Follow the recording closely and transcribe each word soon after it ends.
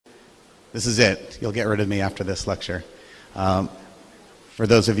This is it. You'll get rid of me after this lecture. For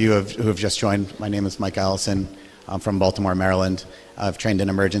those of you who have just joined, my name is Mike Allison. I'm from Baltimore, Maryland. I've trained in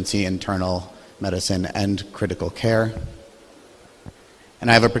emergency, internal medicine, and critical care.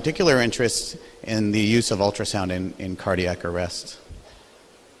 And I have a particular interest in the use of ultrasound in cardiac arrest.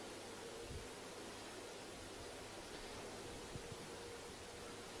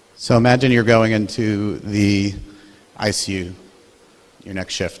 So imagine you're going into the ICU, your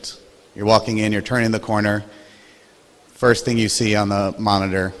next shift. You're walking in, you're turning the corner. First thing you see on the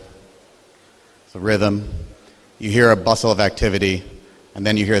monitor is a rhythm. You hear a bustle of activity, and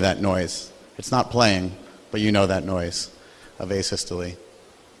then you hear that noise. It's not playing, but you know that noise of asystole.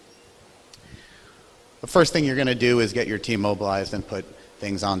 The first thing you're going to do is get your team mobilized and put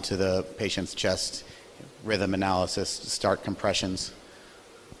things onto the patient's chest, rhythm analysis, start compressions.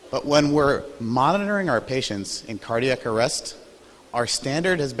 But when we're monitoring our patients in cardiac arrest, our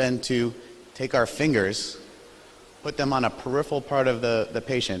standard has been to take our fingers, put them on a peripheral part of the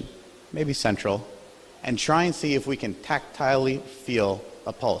patient, maybe central, and try and see if we can tactilely feel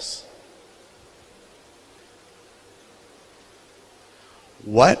a pulse.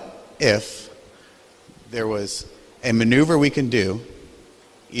 What if there was a maneuver we can do,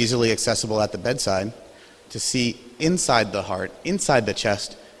 easily accessible at the bedside, to see inside the heart, inside the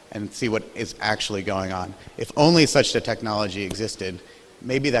chest, and see what is actually going on? If only such a technology existed,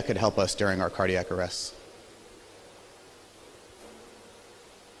 maybe that could help us during our cardiac arrests.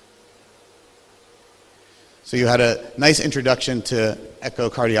 So you had a nice introduction to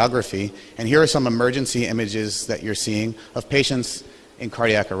echocardiography, and here are some emergency images that you're seeing of patients in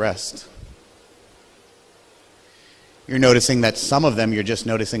cardiac arrest. You're noticing that some of them, you're just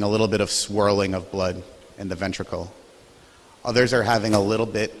noticing a little bit of swirling of blood in the ventricle. Others are having a little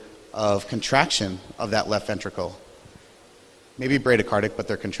bit of contraction of that left ventricle. Maybe bradycardic, but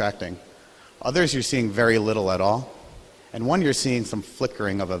they're contracting. Others you're seeing very little at all. And one you're seeing some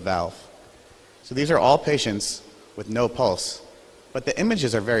flickering of a valve. So these are all patients with no pulse, but the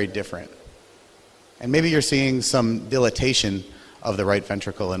images are very different. And maybe you're seeing some dilatation of the right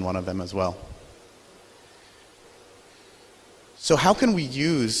ventricle in one of them as well. So how can we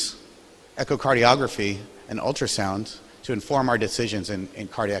use echocardiography and ultrasound to inform our decisions in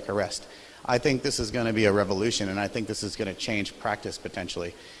cardiac arrest? I think this is going to be a revolution, and I think this is going to change practice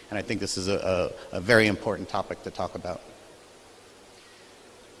potentially. And I think this is a very important topic to talk about.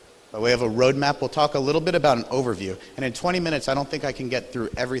 By way of a roadmap, we'll talk a little bit about an overview. And in 20 minutes, I don't think I can get through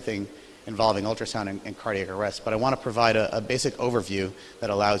everything involving ultrasound and cardiac arrest, but I want to provide a basic overview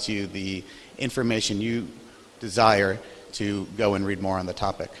that allows you the information you desire to go and read more on the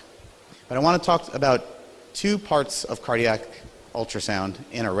topic. But I want to talk about two parts of cardiac ultrasound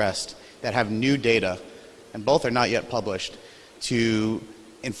in arrest that have new data, and both are not yet published, to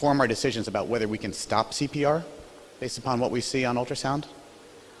inform our decisions about whether we can stop CPR based upon what we see on ultrasound,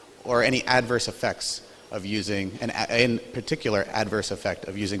 or any adverse effects of using, in particular adverse effect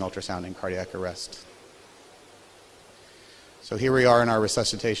of using ultrasound in cardiac arrest. So here we are in our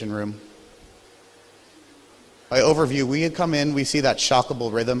resuscitation room. By overview, we had come in, we see that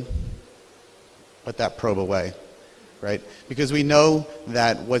shockable rhythm, put that probe away, right? Because we know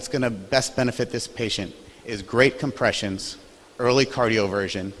that what's going to best benefit this patient is great compressions, early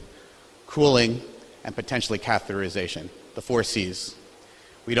cardioversion, cooling, and potentially catheterization, the 4 C's.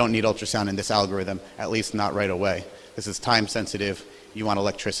 We don't need ultrasound in this algorithm, at least not right away. This is time sensitive. You want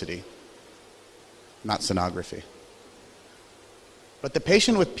electricity, not sonography. But the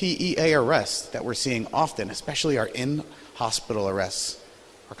patient with PEA arrests that we're seeing often, especially our in-hospital arrests,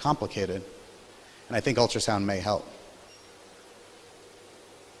 are complicated. And I think ultrasound may help.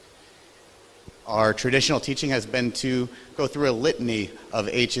 Our traditional teaching has been to go through a litany of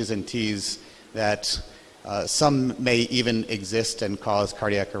H's and T's that some may even exist and cause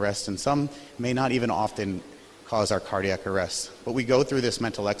cardiac arrest, and some may not even often cause our cardiac arrest. But we go through this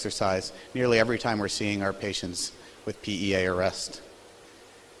mental exercise nearly every time we're seeing our patients with PEA arrest.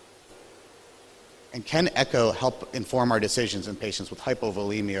 And can echo help inform our decisions in patients with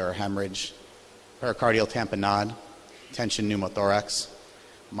hypovolemia or hemorrhage, pericardial tamponade, tension pneumothorax,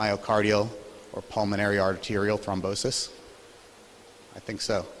 myocardial or pulmonary arterial thrombosis? I think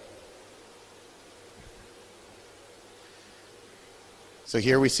so. So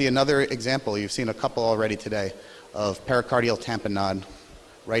here we see another example. You've seen a couple already today of pericardial tamponade,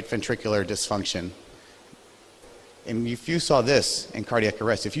 right ventricular dysfunction. And if you saw this in cardiac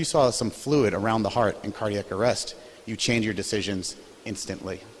arrest, if you saw some fluid around the heart in cardiac arrest, you change your decisions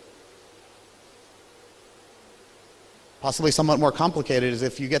instantly. Possibly somewhat more complicated is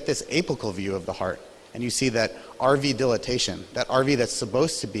if you get this apical view of the heart and you see that RV dilatation, that RV that's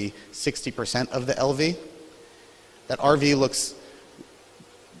supposed to be 60% of the LV, that RV looks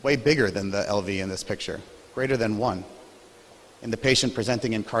way bigger than the LV in this picture, greater than 1. In the patient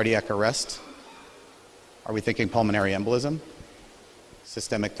presenting in cardiac arrest, are we thinking pulmonary embolism,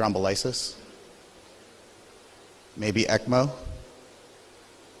 systemic thrombolysis, maybe ECMO?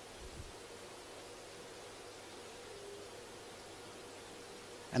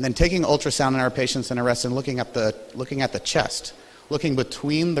 And then taking ultrasound in our patients in arrest and looking at the chest, looking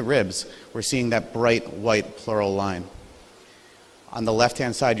between the ribs, we're seeing that bright white pleural line. On the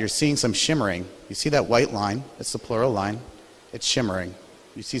left-hand side, you're seeing some shimmering. You see that white line? It's the pleural line. It's shimmering.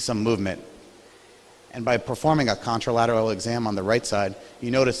 You see some movement. And by performing a contralateral exam on the right side,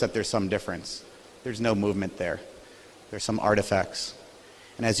 you notice that there's some difference. There's no movement there. There's some artifacts.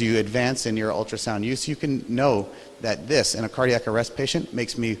 And as you advance in your ultrasound use, you can know that this, in a cardiac arrest patient,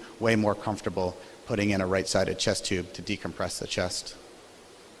 makes me way more comfortable putting in a right-sided chest tube to decompress the chest.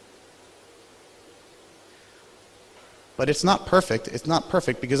 But it's not perfect. It's not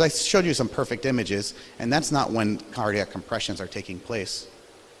perfect because I showed you some perfect images, and that's not when cardiac compressions are taking place.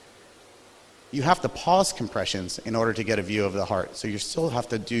 You have to pause compressions in order to get a view of the heart. So you still have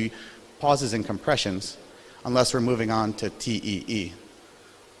to do pauses and compressions unless we're moving on to TEE,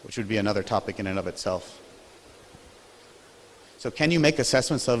 which would be another topic in and of itself. So can you make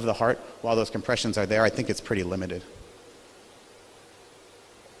assessments of the heart while those compressions are there? I think it's pretty limited.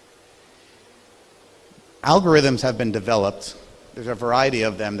 Algorithms have been developed. There's a variety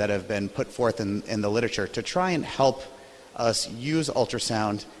of them that have been put forth in the literature to try and help us use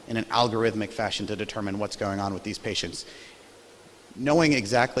ultrasound in an algorithmic fashion to determine what's going on with these patients. Knowing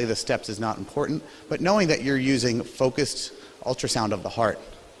exactly the steps is not important, but knowing that you're using focused ultrasound of the heart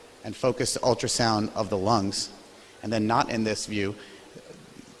and focused ultrasound of the lungs, and then not in this view,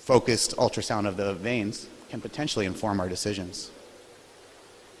 focused ultrasound of the veins, can potentially inform our decisions.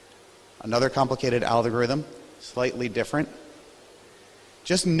 Another complicated algorithm, slightly different.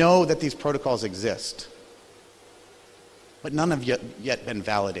 Just know that these protocols exist, but none have yet been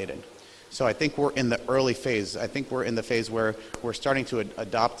validated. So I think we're in the early phase. I think we're in the phase where we're starting to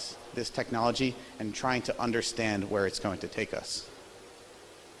adopt this technology and trying to understand where it's going to take us.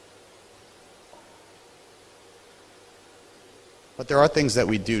 But there are things that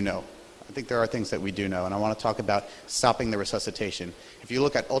we do know. I think there are things that we do know, and I want to talk about stopping the resuscitation. If you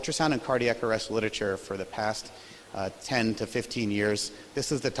look at ultrasound and cardiac arrest literature for the past 10 to 15 years,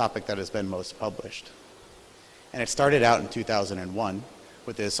 this is the topic that has been most published. And it started out in 2001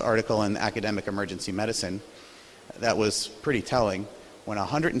 with this article in Academic Emergency Medicine that was pretty telling when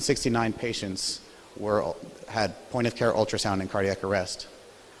 169 patients had point-of-care ultrasound and cardiac arrest.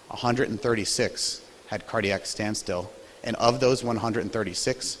 136 had cardiac standstill, and of those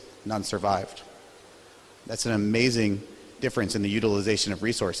 136, none survived. That's an amazing difference in the utilization of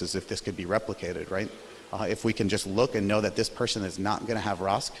resources if this could be replicated, right? If we can just look and know that this person is not going to have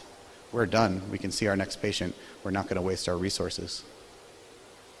ROSC, we're done. We can see our next patient. We're not going to waste our resources.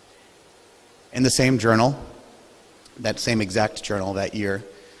 In the same journal, that same exact journal that year,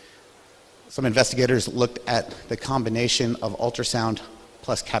 some investigators looked at the combination of ultrasound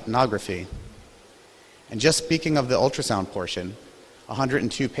plus capnography. And just speaking of the ultrasound portion,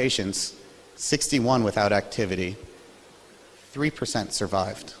 102 patients, 61 without activity, 3%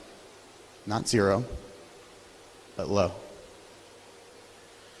 survived. Not zero, but low.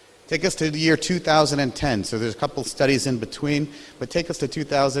 Take us to the year 2010. So there's a couple studies in between, but take us to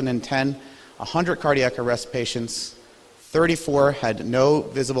 2010. 100 cardiac arrest patients, 34 had no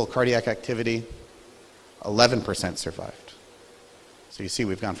visible cardiac activity, 11% survived. So you see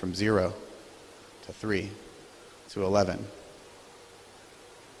we've gone from 0 to 3 to 11.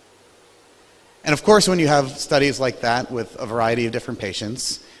 And of course, when you have studies like that with a variety of different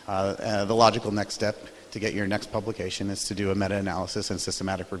patients, the logical next step to get your next publication is to do a meta-analysis and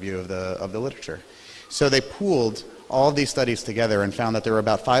systematic review of the literature. So they pooled all of these studies together and found that there were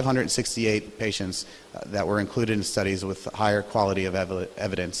about 568 patients that were included in studies with higher quality of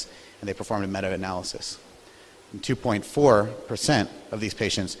evidence, and they performed a meta-analysis. 2.4% of these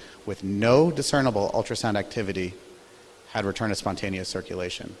patients with no discernible ultrasound activity had return to spontaneous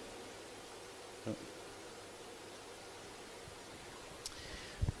circulation.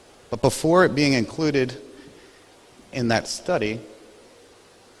 But before it being included in that study,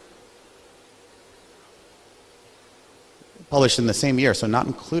 published in the same year, so not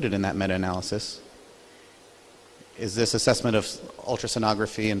included in that meta-analysis, is this assessment of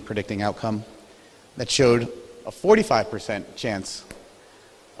ultrasonography and predicting outcome that showed a 45% chance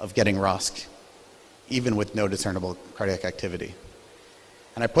of getting ROSC, even with no discernible cardiac activity.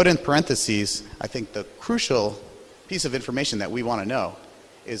 And I put in parentheses, I think the crucial piece of information that we want to know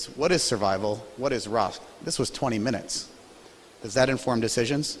is what is survival, what is ROSC? This was 20 minutes. Does that inform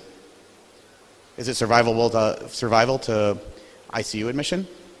decisions? Is it survival to ICU admission,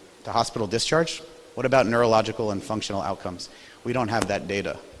 to hospital discharge? What about neurological and functional outcomes? We don't have that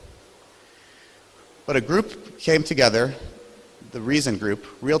data. But a group came together, the Reason Group,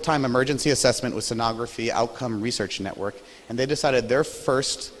 Real-Time Emergency Assessment with Sonography Outcome Research Network, and they decided their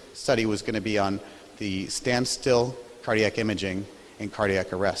first study was going to be on the standstill cardiac imaging in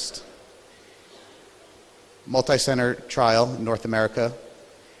cardiac arrest. Multi-center trial in North America.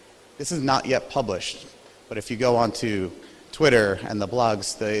 This is not yet published, but if you go onto Twitter and the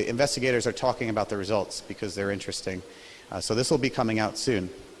blogs, the investigators are talking about the results because they're interesting. So this will be coming out soon.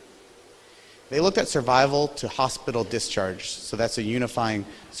 They looked at survival to hospital discharge, so that's a unifying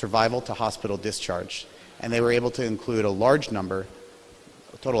survival to hospital discharge. And they were able to include a large number,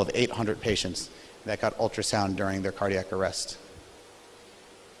 a total of 800 patients, that got ultrasound during their cardiac arrest.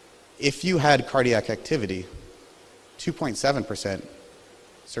 If you had cardiac activity, 2.7%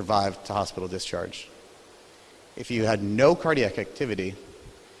 survived to hospital discharge. If you had no cardiac activity,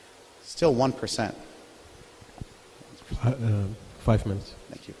 still 1%. 5 minutes.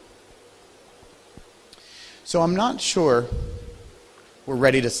 Thank you. So I'm not sure we're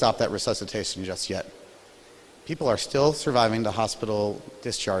ready to stop that resuscitation just yet. People are still surviving to hospital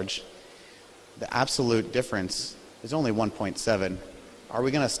discharge. The absolute difference is only 1.7. Are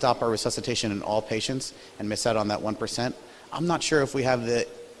we going to stop our resuscitation in all patients and miss out on that 1%? I'm not sure if we have the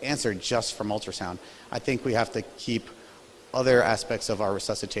answer just from ultrasound. I think we have to keep other aspects of our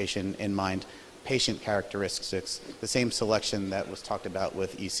resuscitation in mind, patient characteristics, the same selection that was talked about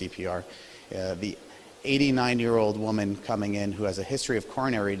with eCPR. The 89-year-old woman coming in who has a history of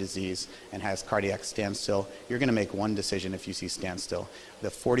coronary disease and has cardiac standstill, you're going to make one decision if you see standstill. The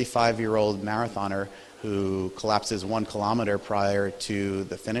 45-year-old marathoner who collapses 1 kilometer prior to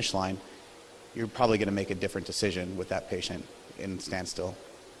the finish line, you're probably going to make a different decision with that patient in standstill.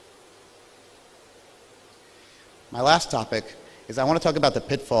 My last topic is I want to talk about the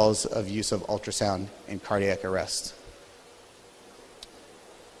pitfalls of use of ultrasound in cardiac arrest.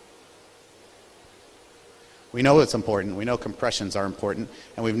 We know it's important. We know compressions are important,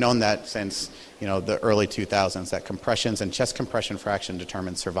 and we've known that since the early 2000s, that compressions and chest compression fraction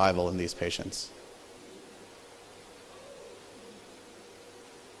determine survival in these patients.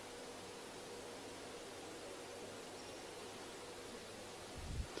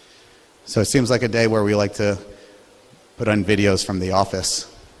 So it seems like a day where we like to put on videos from The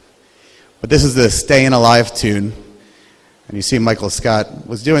Office. But this is the Stayin' Alive tune, and you see Michael Scott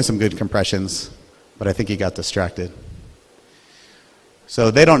was doing some good compressions, but I think he got distracted.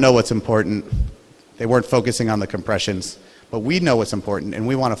 So they don't know what's important. They weren't focusing on the compressions, but we know what's important, and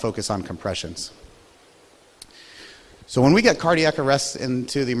we want to focus on compressions. So when we get cardiac arrests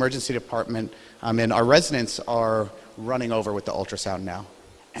into the emergency department, our residents are running over with the ultrasound now,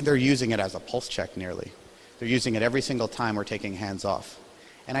 and they're using it as a pulse check nearly. They're using it every single time we're taking hands off.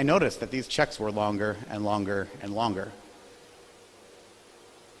 And I noticed that these checks were longer and longer and longer.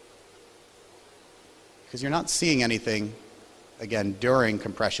 Because you're not seeing anything, again, during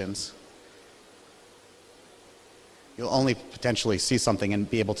compressions. You'll only potentially see something and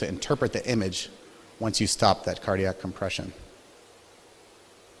be able to interpret the image once you stop that cardiac compression.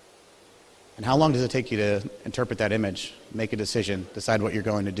 And how long does it take you to interpret that image, make a decision, decide what you're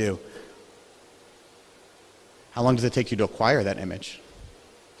going to do? How long does it take you to acquire that image?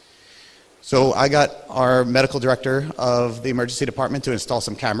 So I got our medical director of the emergency department to install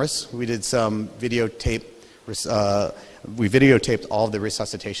some cameras. We did some videotape. We videotaped all of the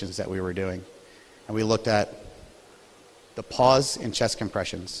resuscitations that we were doing. And we looked at the pause in chest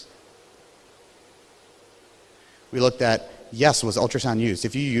compressions. We looked at, yes, was ultrasound used?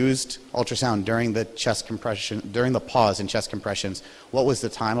 If you used ultrasound during the chest compression, during the pause in chest compressions, what was the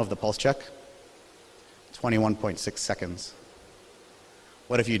time of the pulse check? 21.6 seconds.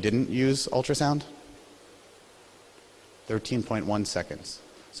 What if you didn't use ultrasound? 13.1 seconds.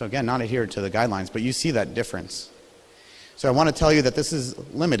 So again, not adhered to the guidelines, but you see that difference. So I want to tell you that this is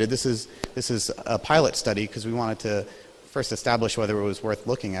limited. This is a pilot study because we wanted to first establish whether it was worth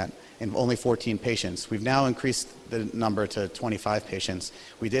looking at in only 14 patients. We've now increased the number to 25 patients.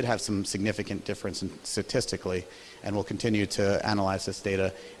 We did have some significant difference statistically, and we'll continue to analyze this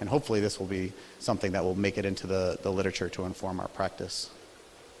data, and hopefully this will be something that will make it into the literature to inform our practice.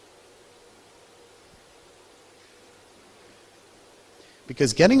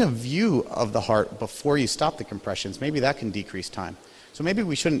 Because getting a view of the heart before you stop the compressions, maybe that can decrease time. So maybe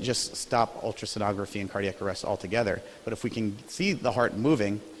we shouldn't just stop ultrasonography and cardiac arrest altogether, but if we can see the heart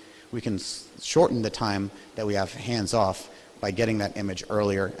moving, we can shorten the time that we have hands off by getting that image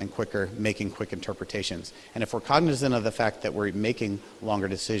earlier and quicker, making quick interpretations. And if we're cognizant of the fact that we're making longer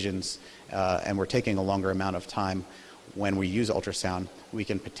decisions and we're taking a longer amount of time when we use ultrasound, we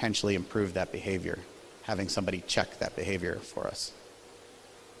can potentially improve that behavior, having somebody check that behavior for us.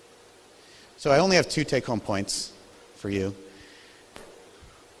 So I only have 2 take-home points for you.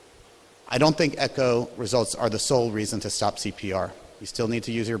 I don't think echo results are the sole reason to stop CPR. You still need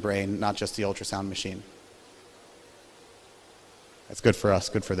to use your brain, not just the ultrasound machine. That's good for us,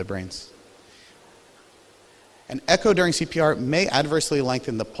 good for the brains. An echo during CPR may adversely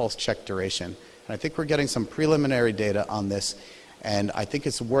lengthen the pulse check duration. And I think we're getting some preliminary data on this, and I think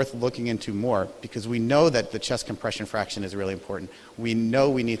it's worth looking into more because we know that the chest compression fraction is really important. We know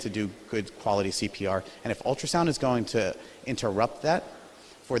we need to do good quality CPR, and if ultrasound is going to interrupt that,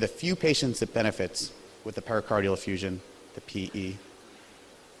 for the few patients it benefits with the pericardial effusion, the PE,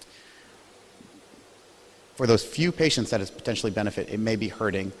 for those few patients that it's potentially benefit, it may be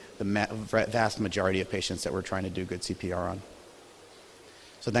hurting the vast majority of patients that we're trying to do good CPR on.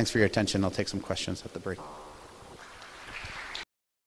 So thanks for your attention. I'll take some questions at the break.